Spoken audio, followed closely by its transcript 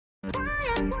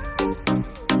All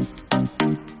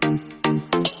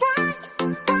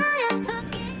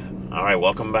right,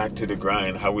 welcome back to the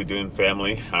grind. How we doing,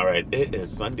 family? All right, it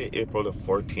is Sunday, April the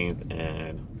 14th,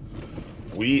 and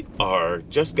we are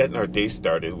just getting our day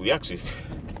started. We actually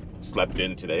slept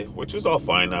in today, which was all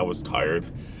fine. I was tired.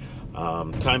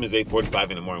 Time is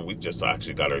 8:45 in the morning. We just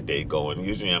actually got our day going.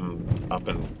 Usually I'm up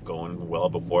and going well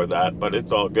before that, but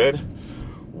it's all good.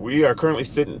 We are currently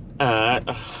sitting at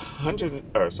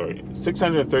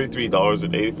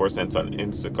 $633.84 on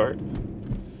Instacart.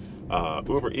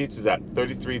 Uber Eats is at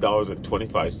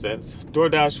 $33.25.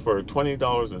 DoorDash for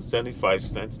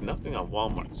 $20.75. Nothing on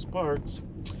Walmart Sparks.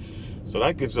 So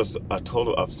that gives us a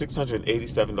total of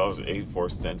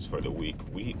 $687.84 for the week.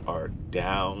 We are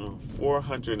down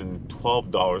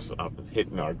 $412 of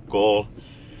hitting our goal.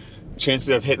 Chances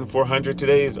of hitting 400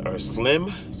 today are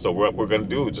slim. So what we're going to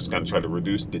do is just going to try to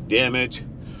reduce the damage.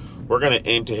 We're going to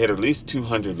aim to hit at least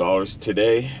 $200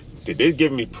 today. They did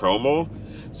give me promo,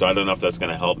 so I don't know if that's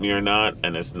going to help me or not.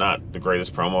 And it's not the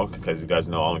greatest promo because you guys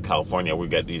know all in California we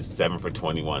get these 7 for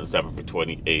 21, 7 for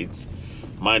 28s.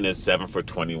 Mine is 7 for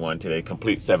 21 today.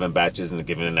 Complete 7 batches and they're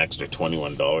giving an extra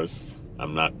 $21.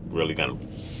 I'm not really going to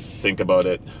think about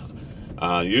it.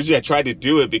 Usually I try to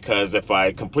do it because if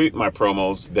I complete my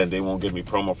promos, then they won't give me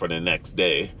promo for the next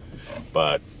day.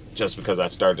 But just because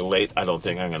I've started late, I don't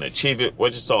think I'm going to achieve it,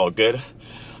 which is all good.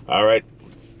 All right.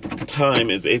 Time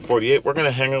is 8:48. We're going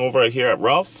to hang over here at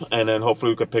Ralph's, and then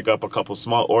hopefully we could pick up a couple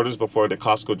small orders before the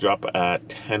Costco drop at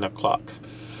 10 o'clock.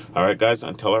 All right, guys,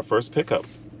 until our first pickup.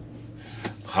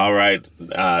 All right,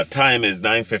 time is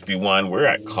 9:51. We're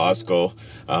at Costco.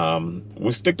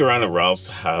 We sticked around at Ralph's.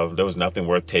 There was nothing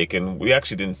worth taking. We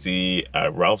actually didn't see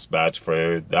a Ralph's badge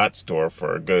for that store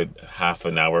for a good half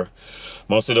an hour.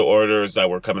 Most of the orders that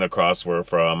were coming across were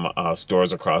from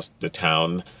stores across the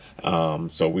town.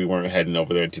 So we weren't heading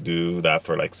over there to do that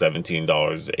for like $17,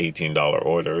 $18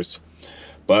 orders.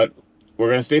 But we're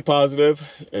going to stay positive.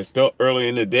 It's still early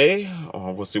in the day.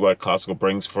 We'll see what Costco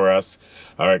brings for us.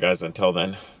 All right, guys, until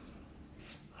then.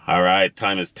 All right,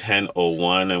 time is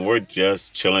 10:01, and we're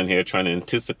just chilling here trying to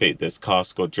anticipate this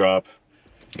Costco drop.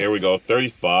 Here we go,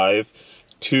 35,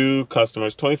 2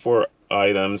 customers, 24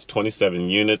 items, 27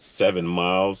 units, 7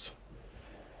 miles.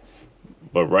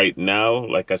 But right now,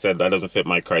 like I said, that doesn't fit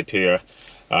my criteria.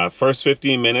 First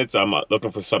 15 minutes, I'm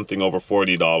looking for something over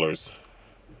 $40.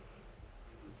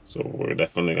 So we're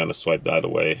definitely going to swipe that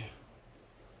away.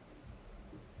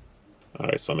 All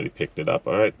right, somebody picked it up.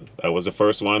 All right, that was the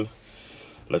first one.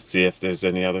 Let's see if there's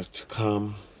any others to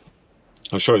come.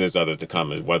 I'm sure there's others to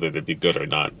come. Whether they be good or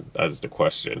not, that is the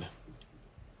question.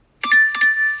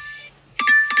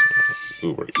 That's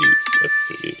Uber Eats. Let's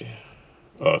see.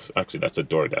 Oh, actually, that's a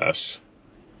DoorDash.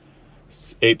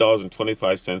 It's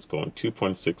 $8.25 going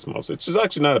 2.6 miles, which is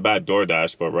actually not a bad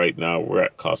DoorDash, but right now we're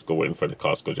at Costco waiting for the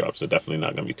Costco drop, so definitely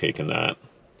not going to be taking that.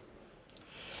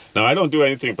 Now, I don't do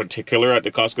anything particular at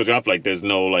the Costco drop. Like, there's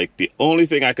no, like, the only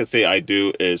thing I could say I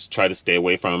do is try to stay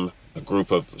away from a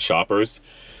group of shoppers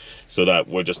so that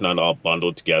we're just not all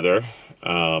bundled together.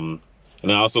 And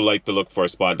I also like to look for a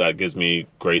spot that gives me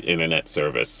great internet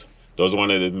service. Those are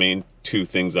one of the main 2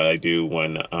 things that I do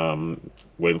when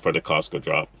waiting for the Costco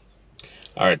drop.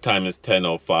 All right, time is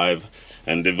 10:05,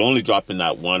 and they've only dropped in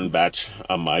that 1 batch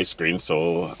on my screen,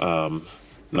 so I'm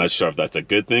not sure if that's a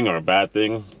good thing or a bad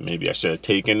thing. Maybe I should have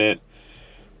taken it,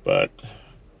 but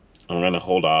I'm going to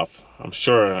hold off. I'm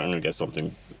sure I'm going to get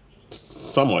something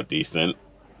somewhat decent.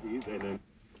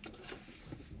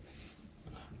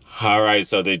 All right,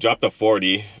 so they dropped a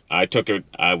 40. I took it.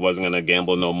 I wasn't going to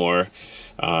gamble no more.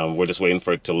 We're just waiting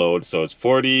for it to load. So it's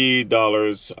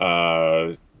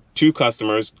 $40, 2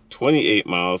 customers, 28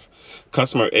 miles.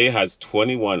 Customer A has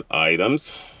 21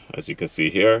 items, as you can see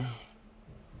here.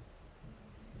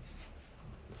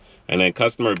 And then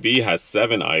customer B has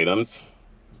 7 items.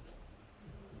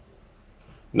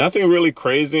 Nothing really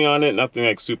crazy on it, nothing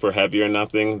like super heavy or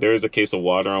nothing. There is a case of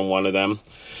water on one of them.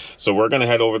 So we're gonna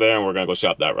head over there and we're gonna go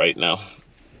shop that right now.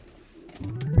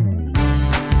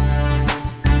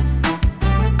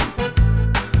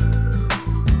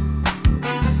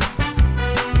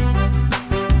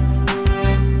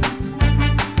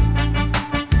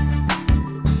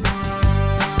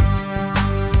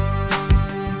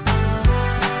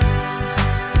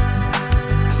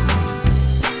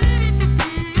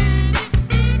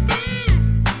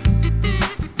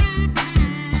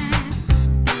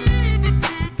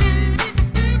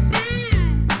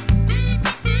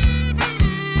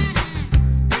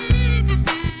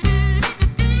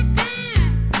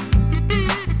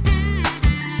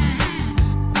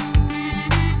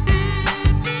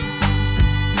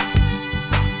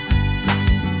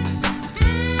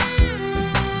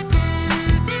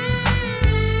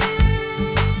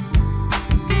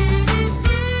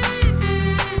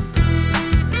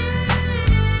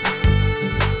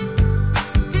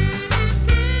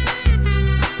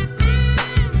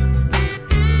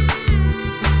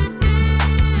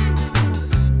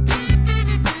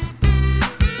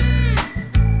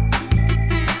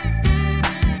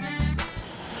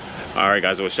 right,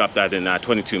 guys, we'll shop that in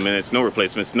 22 minutes. No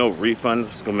replacements, no refunds.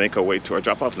 Let's go make our way to our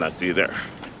drop off and I'll see you there.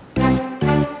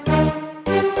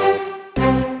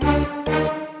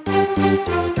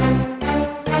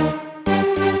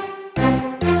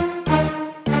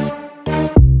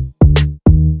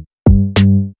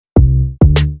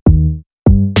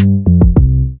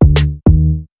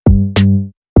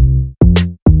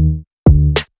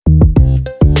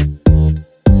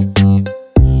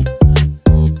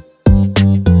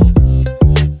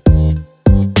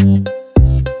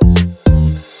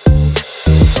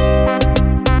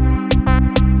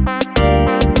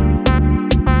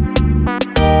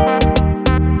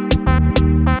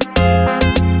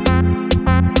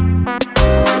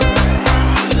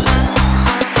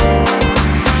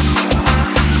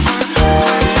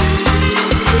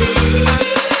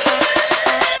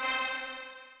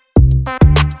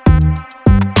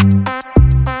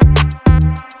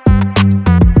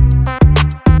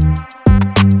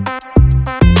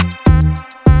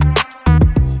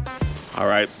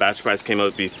 Batch price came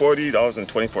out to be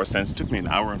 $40.24. Took me an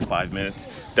hour and 5 minutes.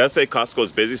 It does say Costco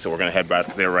is busy, so we're gonna head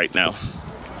back there right now.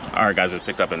 All right, guys, we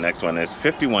picked up the next one. It's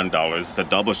 $51. It's a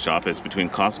double shop. It's between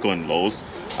Costco and Lowe's.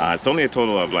 It's only a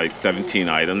total of like 17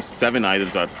 items. 7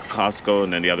 items at Costco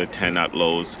and then the other 10 at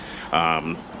Lowe's.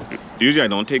 Usually I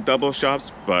don't take double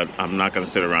shops, but I'm not gonna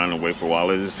sit around and wait for a while.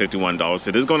 It is $51.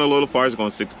 It is going a little far. It's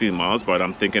going 16 miles, but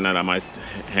I'm thinking that I might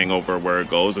hang over where it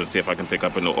goes and see if I can pick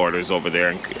up any orders over there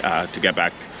and to get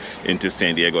back into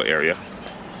San Diego area.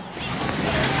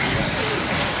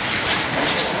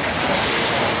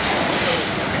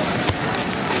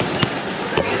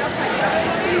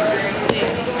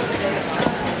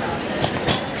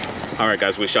 All right,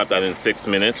 guys, we shopped that in 6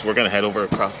 minutes. We're gonna head over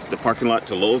across the parking lot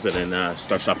to Lowe's and then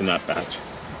start shopping that batch.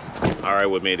 All right,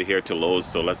 we made it here to Lowe's,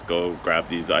 so let's go grab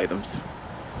these items.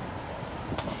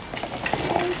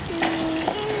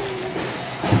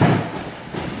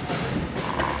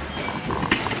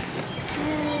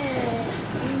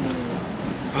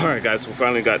 All right, guys, we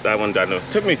finally got that one done. It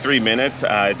took me 3 minutes.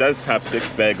 It does have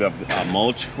 6 bags of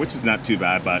mulch, which is not too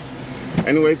bad, but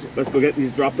anyways, let's go get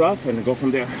these dropped off and go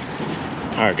from there.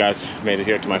 All right, guys, made it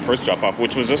here to my first drop off,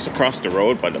 which was just across the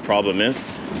road, but the problem is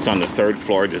it's on the 3rd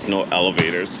floor. There's no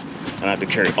elevators, and I have to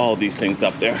carry all these things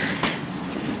up there.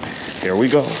 Here we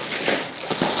go.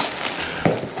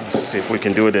 Let's see if we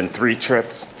can do it in 3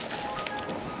 trips.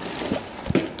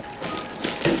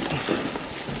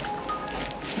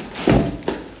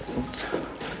 Oops.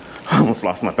 I almost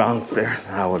lost my balance there.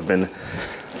 That would have been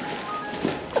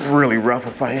really rough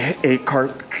if I ate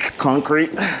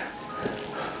concrete.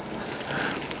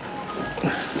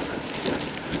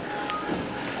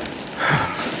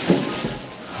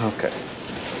 Okay.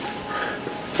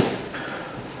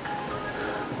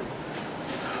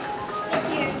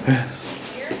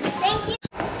 Thank you.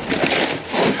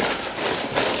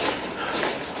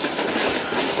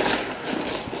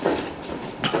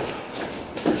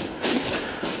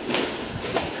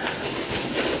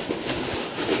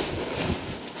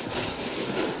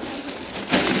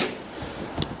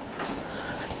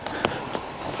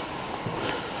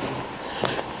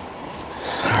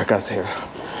 All right, guys, here.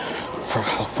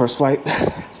 First flight,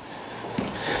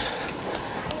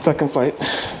 second flight,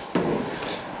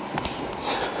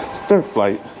 3rd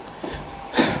flight,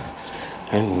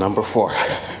 and number 4.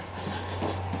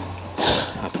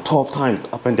 That's 12 times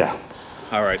up and down.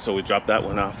 All right, so we dropped that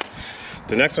one off.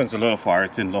 The next one's a little far.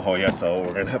 It's in La Jolla, so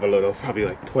we're gonna have a little, probably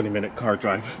like 20-minute car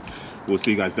drive. We'll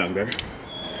see you guys down there.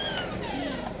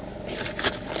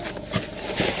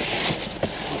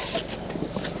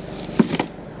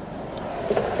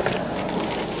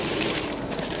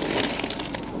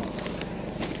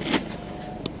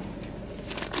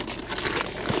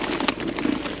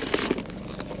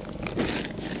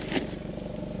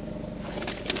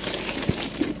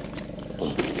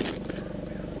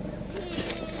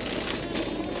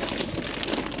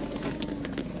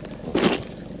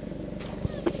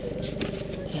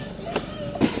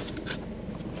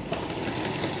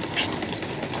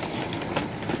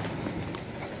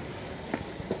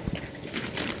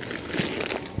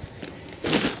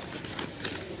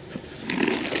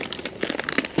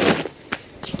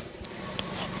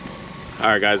 All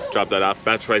right, guys, dropped that off.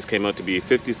 Batch price came out to be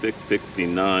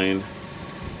 $56.69.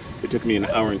 It took me an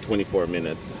hour and 24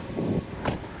 minutes.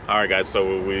 All right, guys,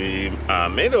 so we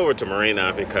made it over to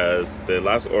Marina because the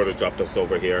last order dropped us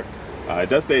over here. It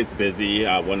does say it's busy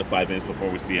 1 to 5 minutes before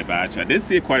we see a batch. I did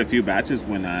see quite a few batches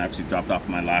when I actually dropped off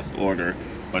my last order,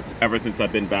 but ever since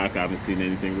I've been back, I haven't seen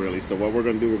anything really. So what we're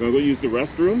gonna do, we're gonna go use the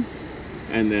restroom,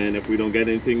 and then if we don't get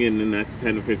anything in the next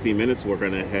 10 to 15 minutes, we're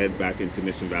gonna head back into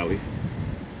Mission Valley.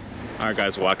 All right,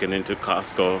 guys, walking into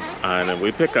Costco, and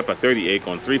we pick up a 38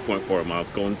 on 3.4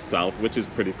 miles going south, which is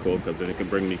pretty cool because then it can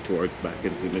bring me towards back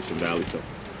into Mission Valley. So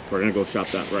we're gonna go shop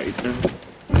that right now.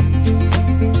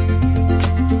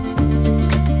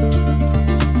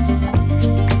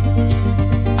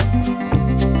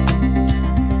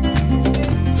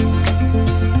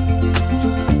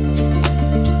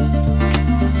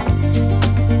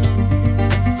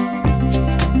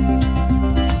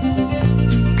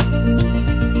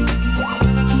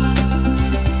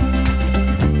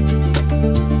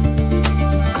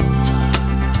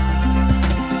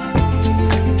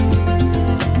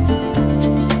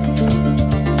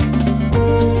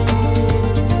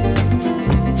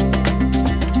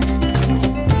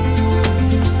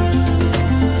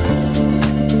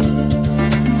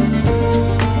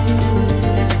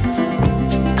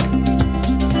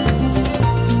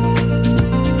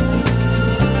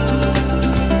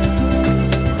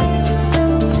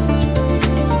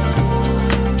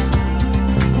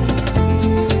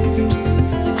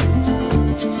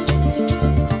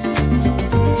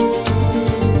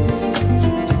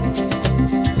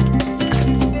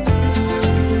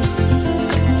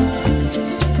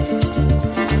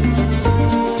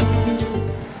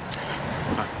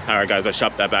 Alright guys, I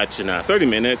shopped that batch in 30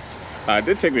 minutes. It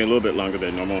did take me a little bit longer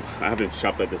than normal. I haven't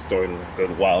shopped at this store in a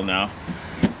good while now.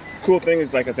 Cool thing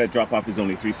is, like I said, drop off is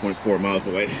only 3.4 miles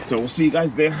away. So we'll see you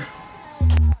guys there.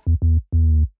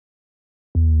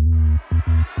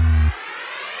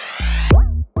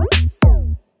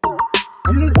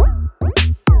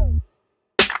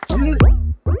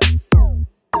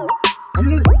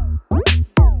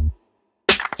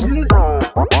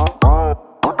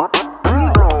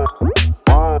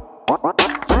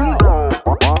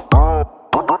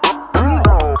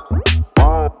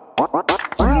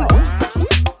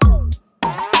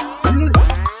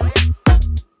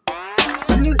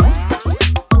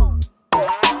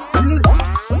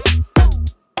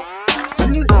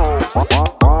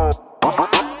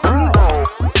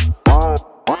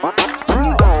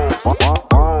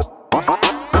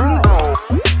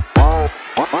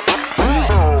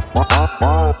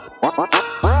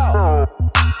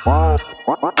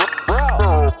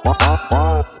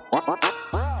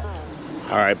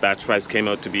 Alright, batch price came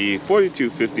out to be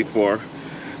 $42.54.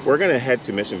 We're gonna head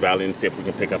to Mission Valley and see if we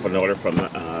can pick up an order from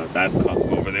that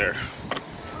Costco over there.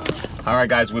 Alright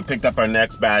guys, we picked up our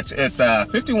next batch. It's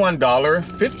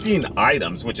 $51, 15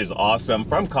 items, which is awesome,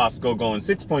 from Costco, going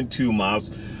 6.2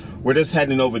 miles. We're just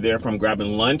heading over there from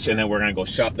grabbing lunch, and then we're gonna go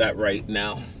shop that right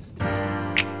now.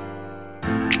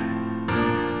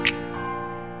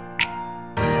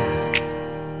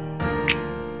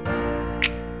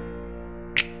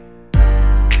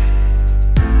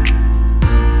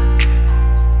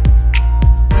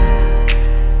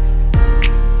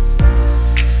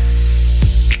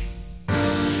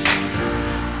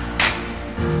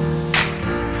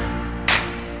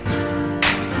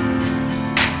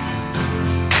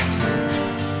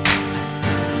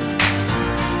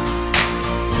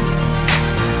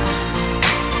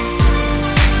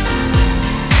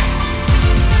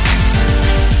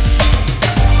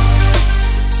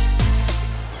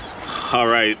 All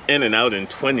right, in and out in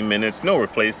 20 minutes, no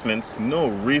replacements, no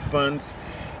refunds.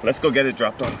 Let's go get it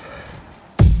dropped off.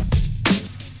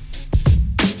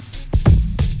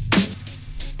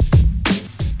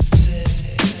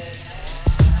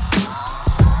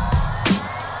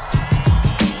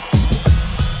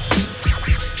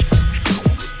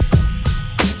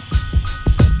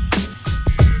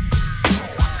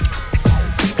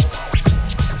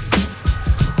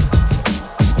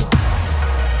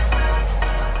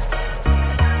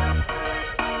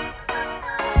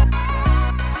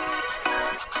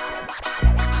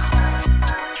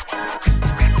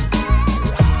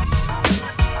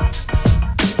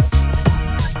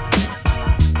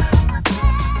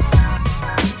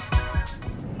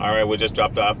 All right, we just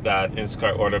dropped off that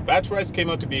Instacart order. Batch price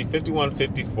came out to be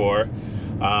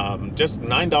 $51.54. Just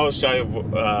 $9 shy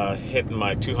of hitting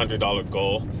my $200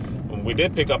 goal. We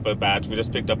did pick up a batch. We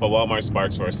just picked up a Walmart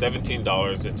Sparks for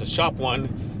 $17. It's a shop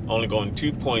one, only going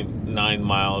 2.9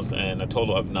 miles and a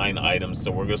total of 9 items. So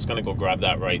we're just gonna go grab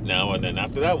that right now, and then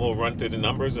after that, we'll run through the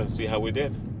numbers and see how we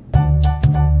did.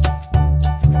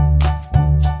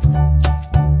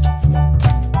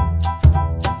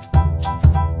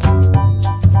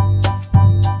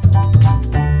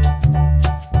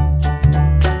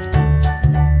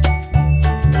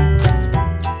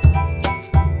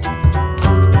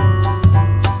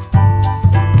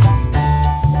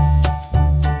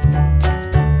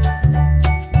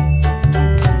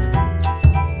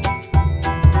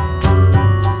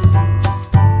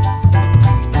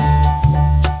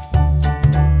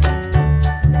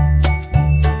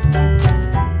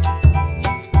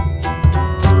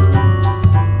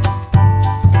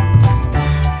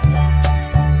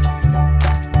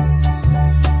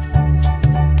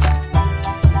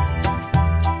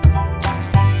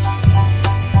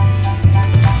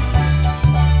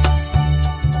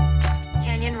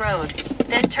 road,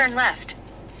 then turn left.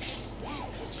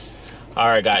 All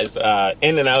right, guys,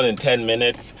 in and out in 10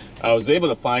 minutes. I was able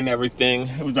to find everything.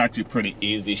 It was actually a pretty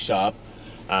easy shop.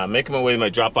 Making my way, my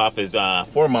drop off is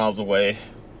 4 miles away.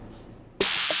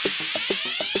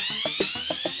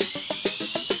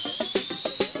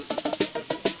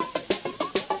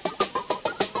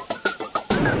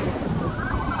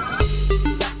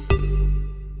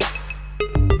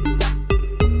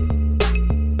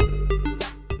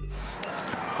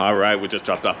 All right, we just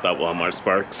dropped off that Walmart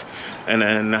Sparks. And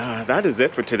then that is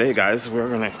it for today, guys. We're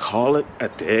gonna call it a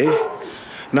day.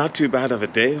 Not too bad of a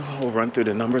day. We'll run through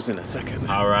the numbers in a second.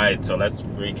 All right, so let's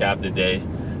recap the day.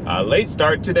 Late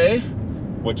start today,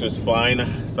 which was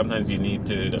fine. Sometimes you need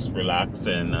to just relax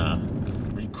and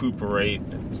recuperate,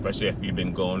 especially if you've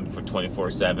been going for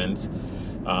 24/7s.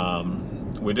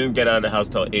 We didn't get out of the house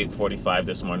till 8:45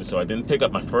 this morning, so I didn't pick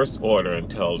up my first order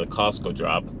until the Costco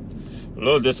drop. A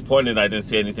little disappointed I didn't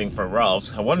see anything for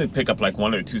Ralph's. I wanted to pick up like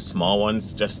 1 or 2 small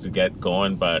ones just to get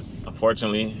going, but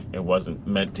unfortunately it wasn't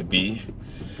meant to be.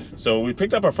 So we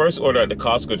picked up our first order at the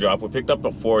Costco drop. We picked up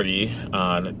a 40.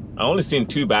 I only seen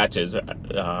 2 batches.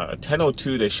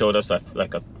 10:02 they showed us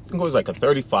like I think it was like a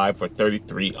 35 for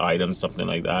 33 items, something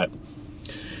like that.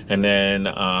 And then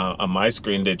on my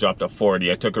screen they dropped a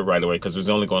 40. I took it right away because it was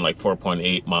only going like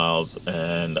 4.8 miles,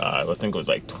 and I think it was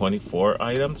like 24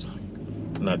 items.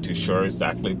 I'm not too sure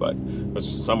exactly, but it was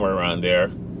somewhere around there.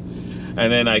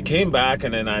 And then I came back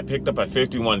and then I picked up a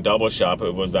 51 double shop.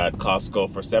 It was at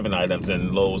Costco for 7 items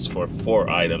and Lowe's for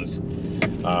 4 items.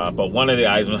 But one of the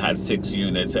items had 6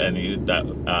 units, and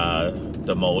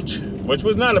the mulch, which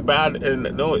was not a bad,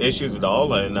 and no issues at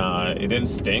all, and it didn't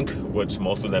stink, which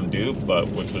most of them do, but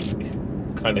which was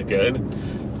kind of good.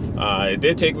 It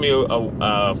did take me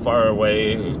far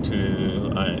away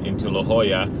to into La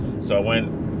Jolla, so I went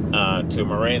to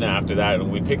Marina after that,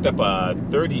 and we picked up a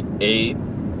 38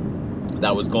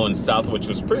 that was going south, which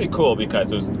was pretty cool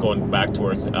because it was going back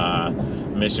towards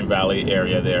Mission Valley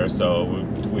area there. So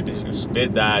we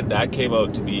did that. That came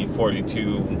out to be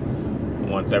 42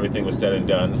 once everything was said and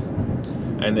done.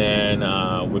 And then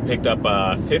we picked up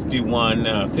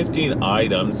 15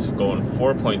 items going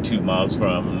 4.2 miles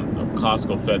from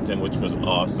Costco Fenton, which was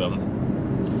awesome.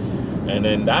 And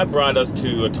then that brought us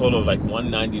to a total of like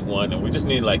 191, and we just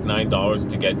need like $9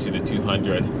 to get to the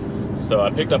 200. So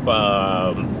I picked up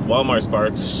Walmart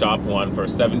Sparks shop one for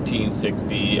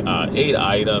 $17.60, 8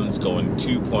 items going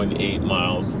 2.8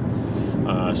 miles.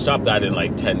 Shopped that in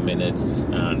like 10 minutes.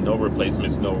 No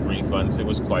replacements, no refunds. It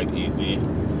was quite easy.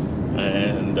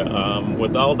 And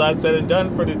with all that said and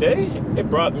done for the day, it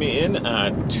brought me in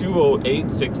at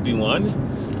 $208.61.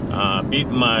 Beat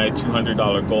my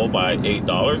 $200 goal by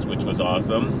 $8, which was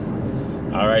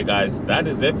awesome. All right, guys, that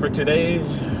is it for today.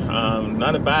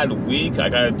 Not a bad week. I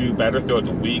gotta do better throughout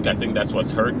the week. I think that's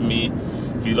what's hurting me.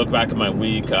 If you look back at my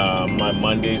week, my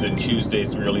Mondays and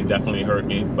Tuesdays really definitely hurt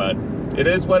me, but it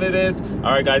is what it is.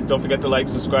 All right, guys, don't forget to like,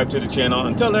 subscribe to the channel.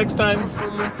 Until next time.